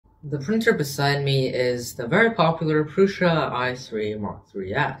The printer beside me is the very popular Prusa i3 Mark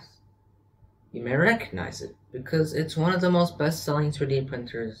 3S. You may recognize it because it's one of the most best-selling 3D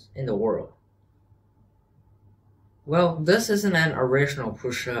printers in the world. Well, this isn't an original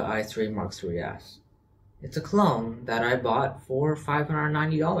Prusa i3 Mark 3S. It's a clone that I bought for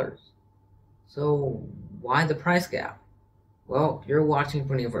 $590. So why the price gap? Well, you're watching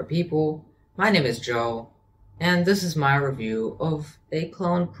Printing for People. My name is Joe, and this is my review of a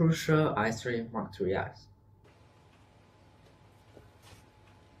clone Prusa i3 Mark 3S.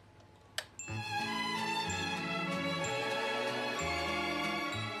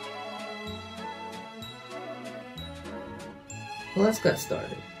 So let's get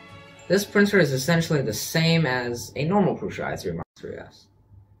started. This printer is essentially the same as a normal Prusa i3 Mark 3S.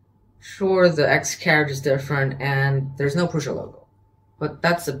 Sure, the X carriage is different and there's no Prusa logo, but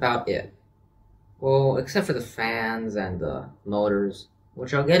that's about it. Well, except for the fans and the motors,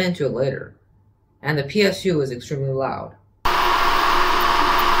 which I'll get into later. And the PSU is extremely loud.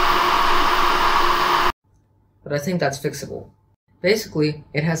 But I think that's fixable. Basically,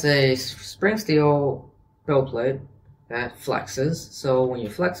 it has a spring steel build plate that flexes, so when you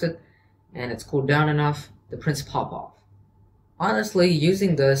flex it and it's cooled down enough, the prints pop off. Honestly,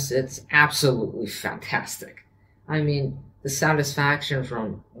 using this, it's absolutely fantastic. I mean, the satisfaction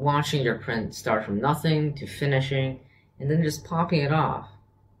from watching your print start from nothing to finishing and then just popping it off.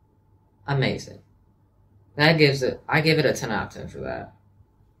 Amazing. I give it a 10 out of 10 for that.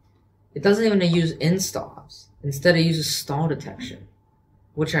 It doesn't even use installers. Instead, it uses stall detection,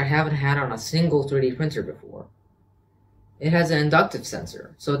 which I haven't had on a single 3D printer before. It has an inductive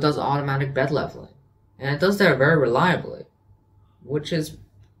sensor, so it does automatic bed leveling, and it does that very reliably, which is,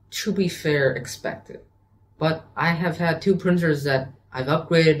 to be fair, expected. But I have had two printers that I've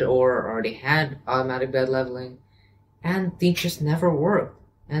upgraded or already had automatic bed leveling, and they just never worked.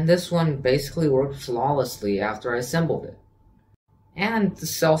 And this one basically worked flawlessly after I assembled it. And the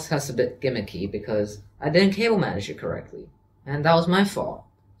self-test a bit gimmicky because I didn't cable manage it correctly, and that was my fault.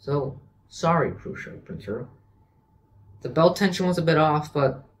 So, sorry, Prusa printer. The belt tension was a bit off,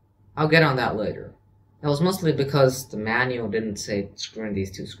 but I'll get on that later. That was mostly because the manual didn't say screw in these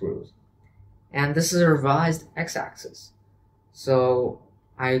two screws. And this is a revised X-axis, so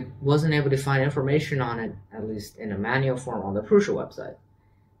I wasn't able to find information on it, at least in a manual form on the Prusa website,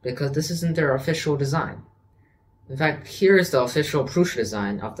 because this isn't their official design. In fact, here is the official Prusa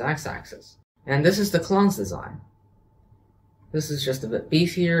design of the X-axis, and this is the clone's design. This is just a bit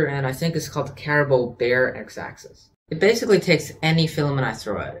beefier, and I think it's called the Caribou Bear X-axis. It basically takes any filament I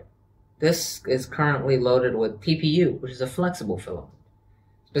throw at it. This is currently loaded with PPU, which is a flexible filament,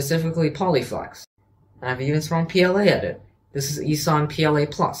 specifically Polyflex. And I've even thrown PLA at it. This is ESON PLA+.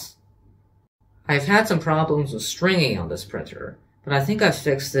 I've had some problems with stringing on this printer, but I think I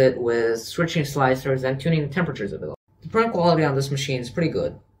fixed it with switching sliders and tuning the temperatures a bit. The print quality on this machine is pretty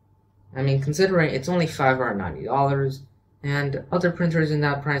good. I mean, considering it's only $590, and other printers in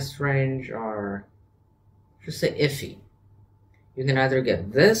that price range are, just say, iffy. You can either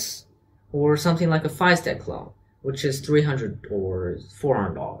get this, or something like a 5-step clone, which is $300 or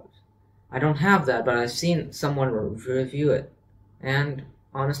 $400. I don't have that, but I've seen someone review it, and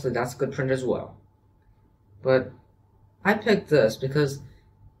honestly, that's a good print as well. But I picked this because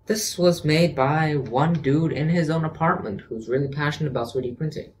this was made by one dude in his own apartment who's really passionate about 3D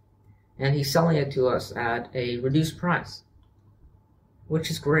printing, and he's selling it to us at a reduced price,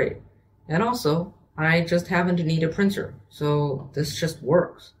 which is great. And also, I just happen to need a printer, so this just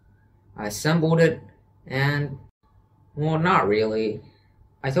works. I assembled it, and, well, not really.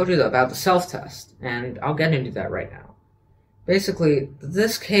 I told you about the self-test, and I'll get into that right now. Basically,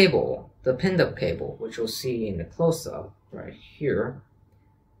 this cable, the pinned-up cable, which you'll see in the close-up right here,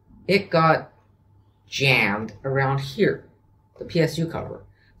 it got jammed around here, the PSU cover.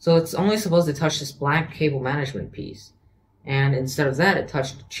 So it's only supposed to touch this black cable management piece, and instead of that, it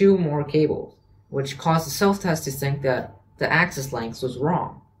touched two more cables, which caused the self-test to think that the axis length was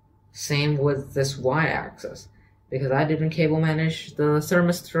wrong. Same with this Y-axis, because I didn't cable manage the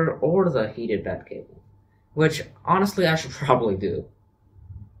thermistor or the heated bed cable, which honestly I should probably do.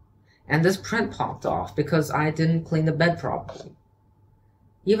 And this print popped off because I didn't clean the bed properly.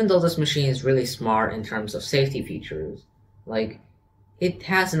 Even though this machine is really smart in terms of safety features, like, it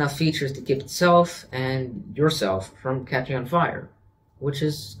has enough features to keep itself and yourself from catching on fire, which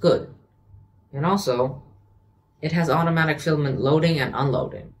is good. And also, it has automatic filament loading and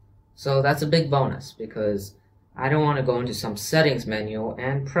unloading. So that's a big bonus, because I don't want to go into some settings menu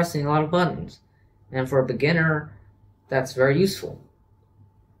and pressing a lot of buttons. And for a beginner, that's very useful.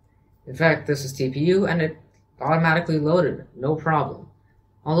 In fact, this is TPU and it automatically loaded, no problem.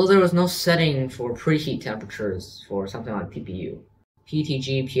 Although there was no setting for preheat temperatures for something like TPU,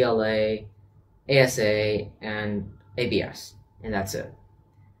 PTG, PLA, ASA, and ABS, and that's it.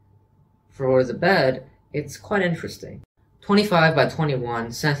 For the bed, it's quite interesting. 25 by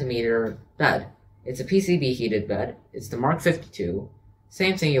 21 centimeter bed. It's a PCB heated bed. It's the Mark 52.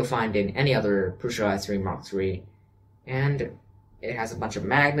 Same thing you'll find in any other Prusa i3 Mark III. And it has a bunch of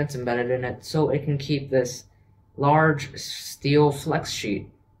magnets embedded in it, so it can keep this large steel flex sheet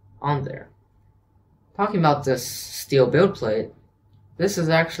on there. Talking about this steel build plate, this is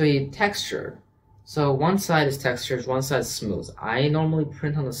actually textured. So one side is textured, one side is smooth. I normally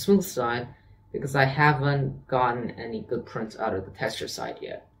print on the smooth side because I haven't gotten any good prints out of the texture side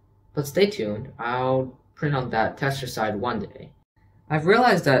yet. But stay tuned, I'll print on that texture side one day. I've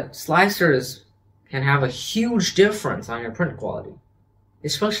realized that slicers can have a huge difference on your print quality,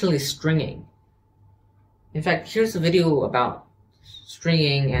 especially stringing. In fact, here's a video about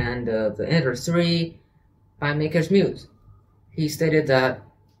stringing and the Ender 3 by Maker's Muse. He stated that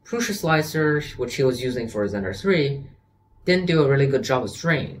Prusa slicer, which he was using for his Ender 3, didn't do a really good job of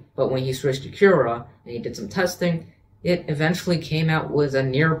stringing, but when he switched to Cura and he did some testing, it eventually came out with a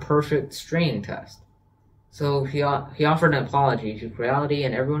near-perfect stringing test. So he offered an apology to Creality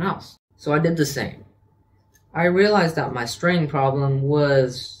and everyone else. So I did the same. I realized that my stringing problem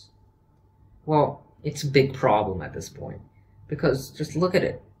was, well, it's a big problem at this point. Because just look at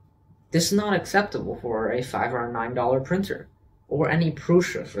it. This is not acceptable for a $5 or $9 printer, or any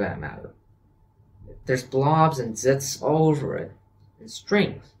Prusa for that matter. There's blobs and zits all over it, and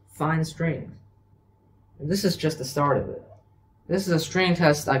strings, fine strings. And this is just the start of it. This is a string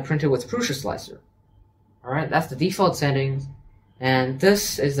test I printed with Prusa Slicer. Alright, that's the default settings, and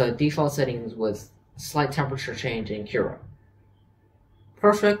this is the default settings with slight temperature change in Cura.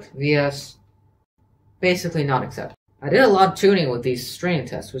 Perfect, VS, basically not acceptable. I did a lot of tuning with these string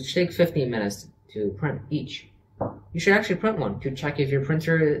tests, which take 15 minutes to print each. You should actually print one to check if your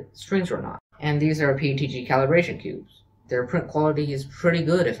printer strings or not. And these are PTG calibration cubes. Their print quality is pretty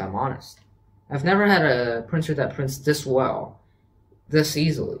good if I'm honest. I've never had a printer that prints this well, this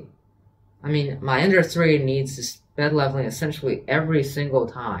easily. I mean, my Ender 3 needs this bed leveling essentially every single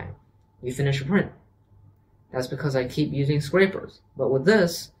time we finish a print. That's because I keep using scrapers. But with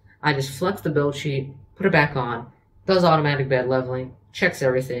this, I just flex the build sheet, put it back on, does automatic bed leveling, checks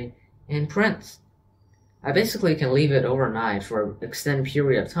everything, and prints. I basically can leave it overnight for an extended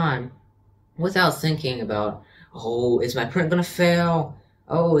period of time without thinking about, oh, is my print going to fail?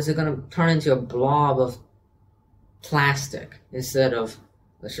 Oh, is it going to turn into a blob of plastic instead of,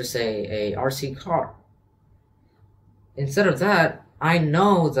 let's just say, a RC car? Instead of that, I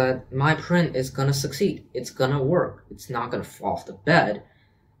know that my print is going to succeed. It's going to work. It's not going to fall off the bed.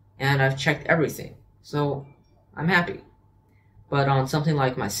 And I've checked everything. So I'm happy. But on something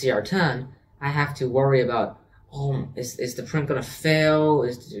like my CR10, I have to worry about, oh, is the print going to fail?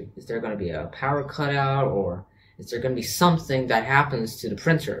 Is there going to be a power cutout? Or is there going to be something that happens to the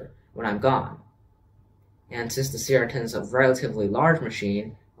printer when I'm gone? And since the CR10 is a relatively large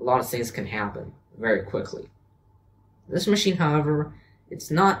machine, a lot of things can happen very quickly. This machine, however,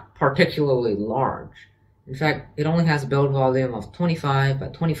 it's not particularly large. In fact, it only has a build volume of 25 by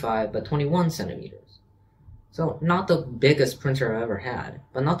 25 by 21 centimeters. So not the biggest printer I've ever had,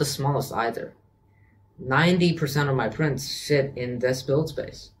 but not the smallest either. 90% of my prints fit in this build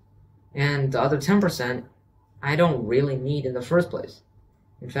space. And the other 10% I don't really need in the first place.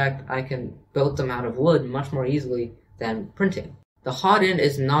 In fact, I can build them out of wood much more easily than printing. The hot end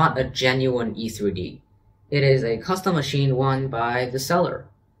is not a genuine E3D. It is a custom machine won by the seller,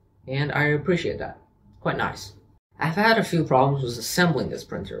 and I appreciate that. Quite nice. I've had a few problems with assembling this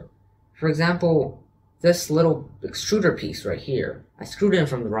printer. For example, this little extruder piece right here, I screwed in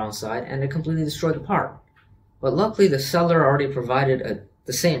from the wrong side and it completely destroyed the part. But luckily the seller already provided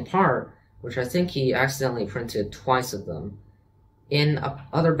the same part, which I think he accidentally printed twice of them, in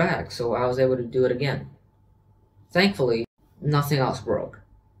other bags, so I was able to do it again. Thankfully, nothing else broke.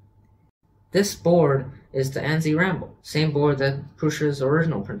 This board is the NZ Ramble, same board that Prusa's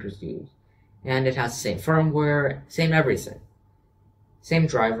original printers use, and it has the same firmware, same everything. Same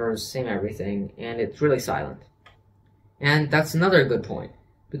drivers, same everything, and it's really silent. And that's another good point,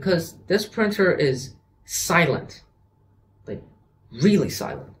 because this printer is silent. Like, really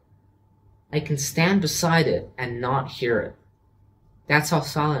silent. I can stand beside it and not hear it. That's how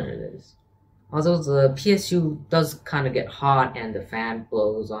silent it is. Although the PSU does kind of get hot and the fan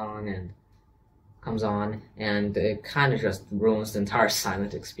blows on and comes on, and it kind of just ruins the entire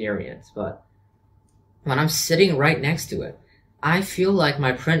silent experience. But when I'm sitting right next to it, I feel like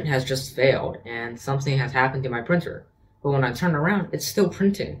my print has just failed and something has happened to my printer. but when I turn around, it's still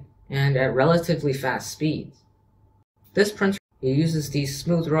printing, and at relatively fast speeds. This printer uses these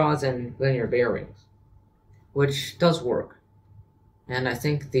smooth rods and linear bearings, which does work, and I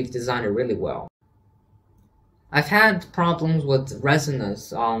think they've designed it really well. I've had problems with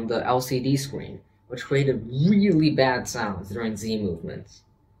resonance on the LCD screen, which created really bad sounds during Z movements,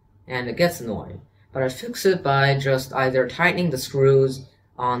 and it gets annoying. But I fix it by just either tightening the screws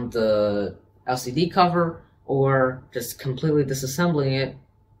on the LCD cover or just completely disassembling it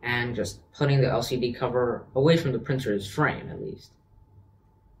and just putting the LCD cover away from the printer's frame, at least.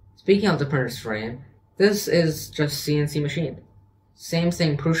 Speaking of the printer's frame, this is just CNC machined. Same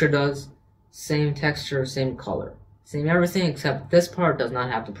thing Prusa does, same texture, same color, same everything, except this part does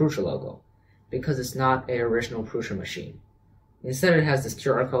not have the Prusa logo, because it's not an original Prusa machine. Instead, it has this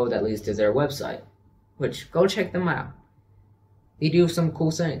QR code that leads to their website, which, go check them out. They do some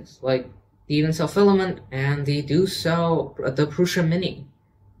cool things, like they even sell filament, and they do sell the Prusa Mini.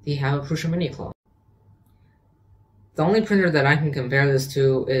 They have a Prusa Mini clone. The only printer that I can compare this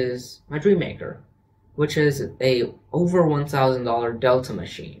to is my Dreammaker, which is a over $1,000 Delta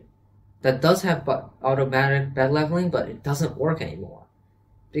machine that does have automatic bed leveling, but it doesn't work anymore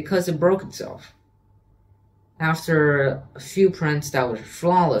because it broke itself. After a few prints that were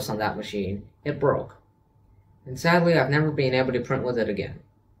flawless on that machine, it broke. And sadly, I've never been able to print with it again.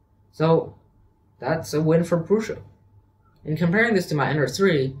 So, that's a win for Prusa. In comparing this to my Ender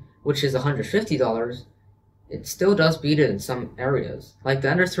 3, which is $150, it still does beat it in some areas. Like the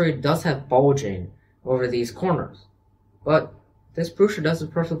Ender 3 does have bulging over these corners, but this Prusa does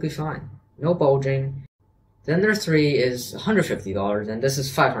it perfectly fine. No bulging. The Ender 3 is $150 and this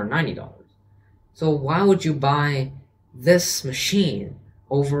is $590. So why would you buy this machine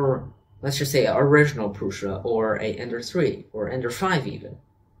over, let's just say, an original Prusa or a Ender 3 or Ender 5 even,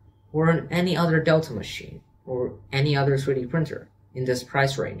 or any other Delta machine or any other 3D printer in this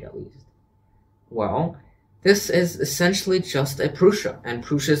price range at least? Well, this is essentially just a Prusa, and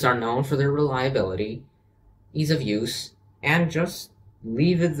Prusas are known for their reliability, ease of use, and just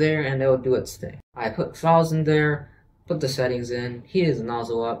leave it there and it'll do its thing. I put files in there, put the settings in, heated the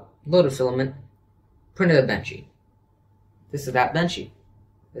nozzle up, loaded filament, printed a benchy. This is that benchy.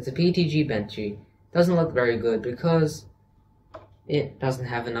 It's a PETG benchy. Doesn't look very good because it doesn't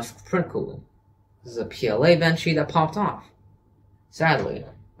have enough print cooling. This is a PLA benchy that popped off, sadly.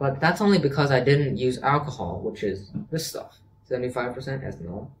 But that's only because I didn't use alcohol, which is this stuff, 75%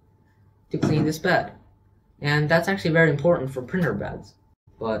 ethanol, to clean this bed. And that's actually very important for printer beds.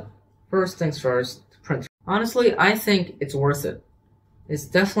 But first things first, printer. Honestly, I think it's worth it. It's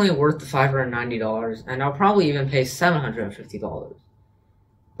definitely worth the $590, and I'll probably even pay $750.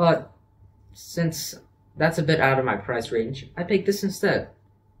 But since that's a bit out of my price range, I picked this instead.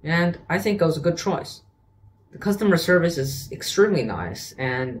 And I think it was a good choice. The customer service is extremely nice,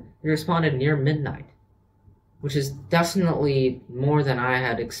 and they responded near midnight, which is definitely more than I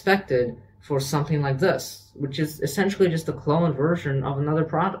had expected for something like this, which is essentially just a clone version of another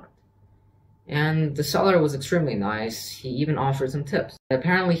product. And the seller was extremely nice. He even offered some tips.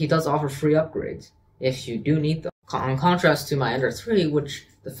 Apparently, he does offer free upgrades if you do need them. In contrast to my Ender 3, which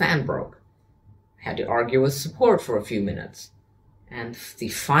the fan broke. I had to argue with support for a few minutes, and they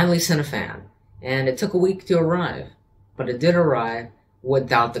finally sent a fan. And it took a week to arrive, but it did arrive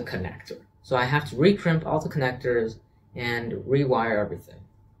without the connector. So I have to recrimp all the connectors and rewire everything,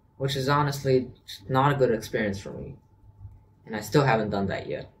 which is honestly not a good experience for me. And I still haven't done that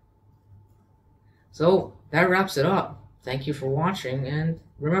yet. So that wraps it up. Thank you for watching, and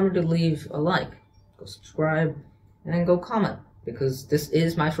remember to leave a like, go subscribe, and go comment, because this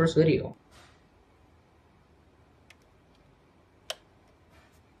is my first video.